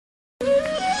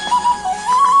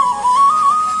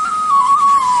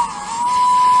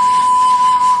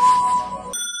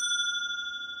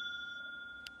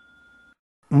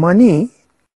Money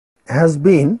has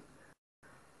been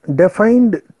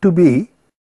defined to be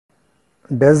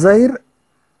desire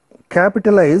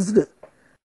capitalized,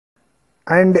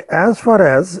 and as far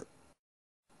as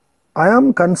I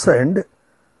am concerned,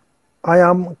 I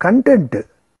am content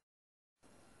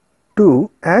to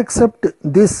accept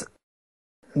this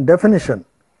definition.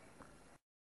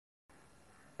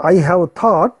 I have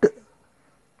thought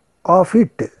of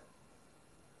it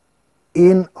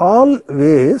in all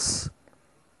ways,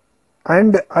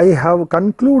 and I have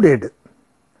concluded,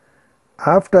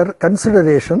 after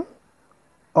consideration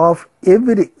of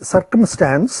every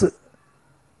circumstance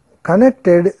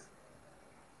connected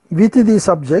with the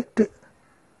subject,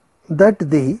 that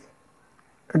the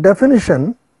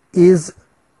definition is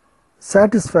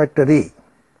satisfactory.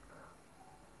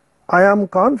 I am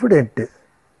confident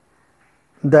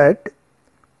that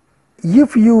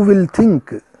if you will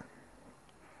think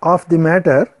of the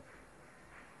matter,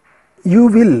 you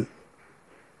will,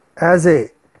 as a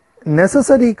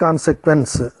necessary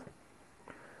consequence,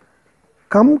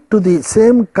 come to the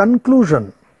same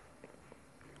conclusion.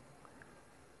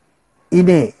 In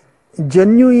a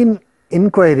genuine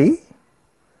inquiry,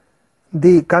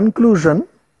 the conclusion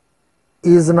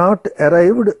is not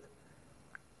arrived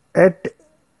at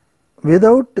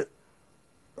without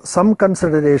some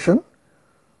consideration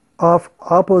of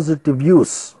opposite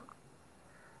views.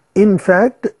 In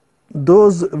fact,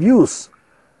 those views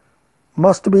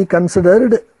must be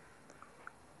considered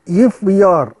if we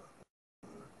are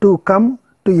to come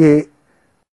to a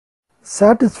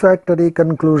satisfactory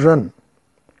conclusion.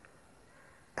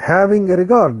 Having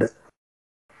regard,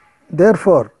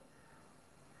 therefore,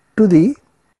 to the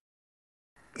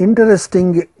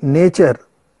interesting nature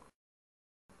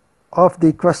of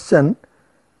the question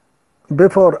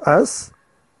before us,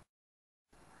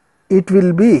 it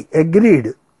will be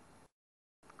agreed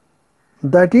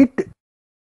that it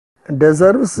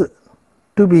deserves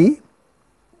to be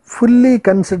fully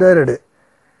considered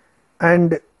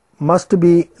and must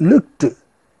be looked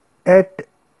at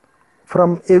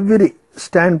from every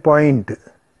standpoint.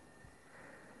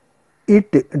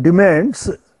 It demands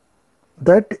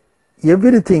that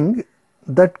everything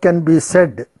that can be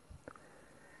said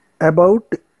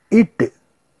about it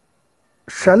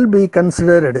shall be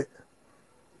considered,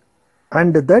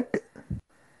 and that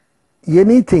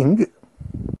anything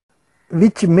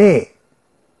which may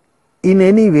in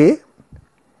any way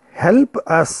help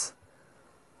us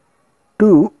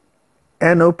to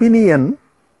an opinion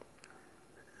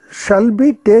shall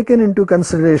be taken into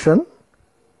consideration.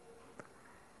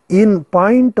 In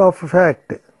point of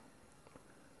fact,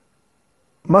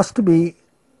 must be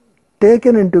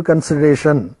taken into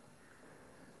consideration.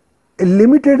 A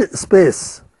limited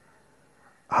space,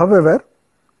 however,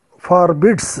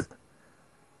 forbids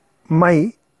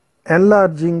my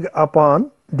enlarging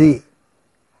upon the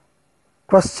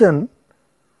question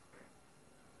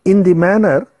in the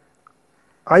manner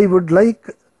I would like,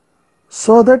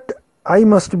 so that I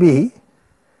must be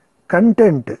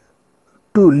content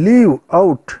to leave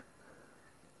out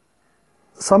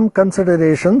some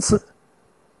considerations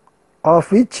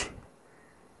of which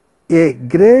a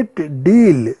great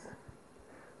deal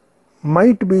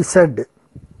might be said,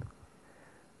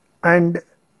 and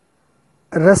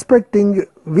respecting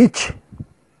which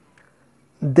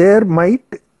there might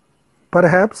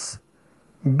perhaps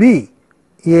be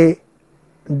a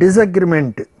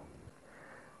disagreement.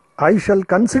 I shall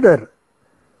consider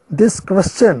this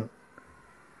question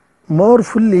more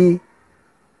fully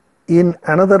in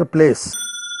another place.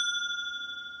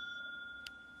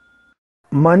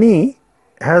 Money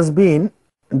has been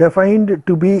defined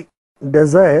to be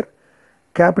desire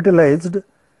capitalized,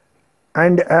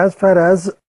 and as far as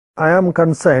I am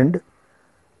concerned,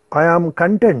 I am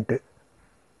content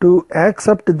to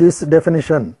accept this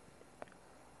definition.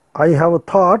 I have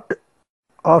thought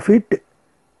of it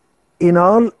in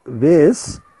all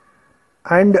ways,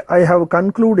 and I have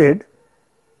concluded,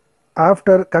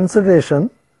 after consideration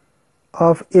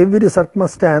of every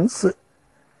circumstance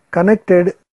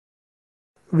connected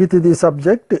with the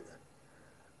subject,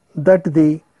 that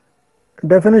the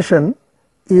definition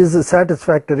is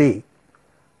satisfactory.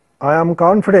 I am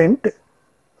confident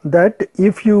that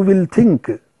if you will think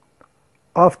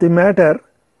of the matter,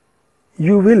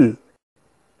 you will,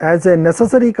 as a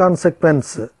necessary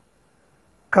consequence,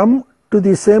 come to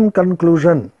the same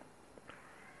conclusion.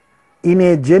 In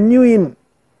a genuine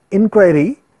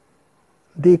inquiry,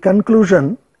 the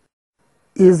conclusion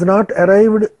is not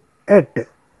arrived at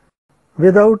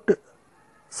without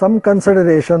some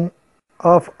consideration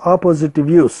of opposite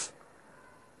views.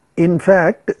 In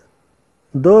fact,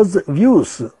 those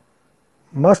views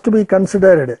must be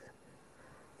considered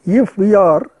If we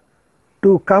are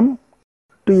to come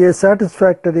to a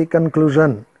satisfactory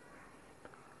conclusion,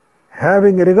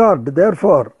 having regard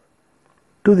therefore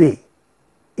to the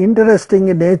interesting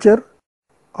nature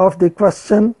of the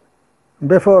question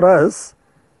before us,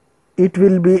 it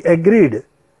will be agreed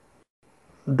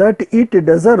that it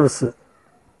deserves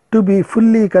to be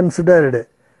fully considered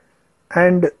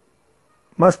and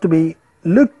must be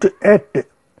looked at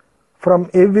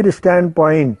from every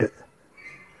standpoint.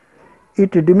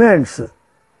 It demands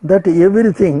that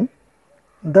everything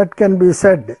that can be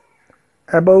said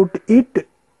about it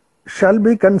shall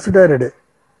be considered,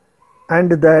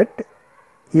 and that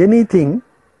anything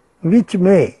which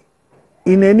may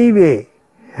in any way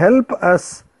help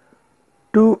us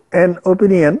to an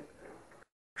opinion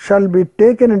shall be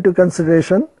taken into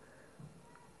consideration.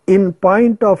 In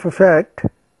point of fact,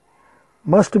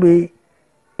 must be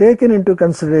taken into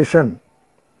consideration.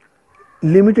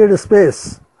 Limited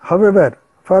space, however,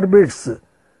 forbids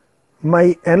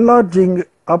my enlarging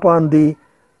upon the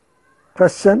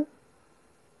question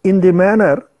in the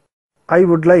manner I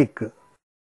would like,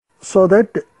 so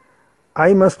that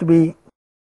I must be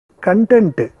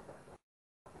content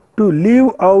to leave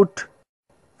out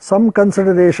some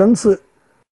considerations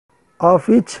of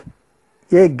which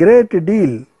a great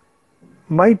deal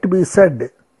might be said,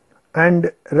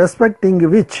 and respecting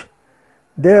which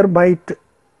there might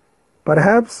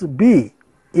perhaps be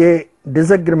a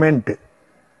disagreement.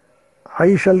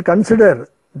 I shall consider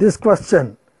this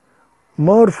question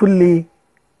more fully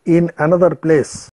in another place.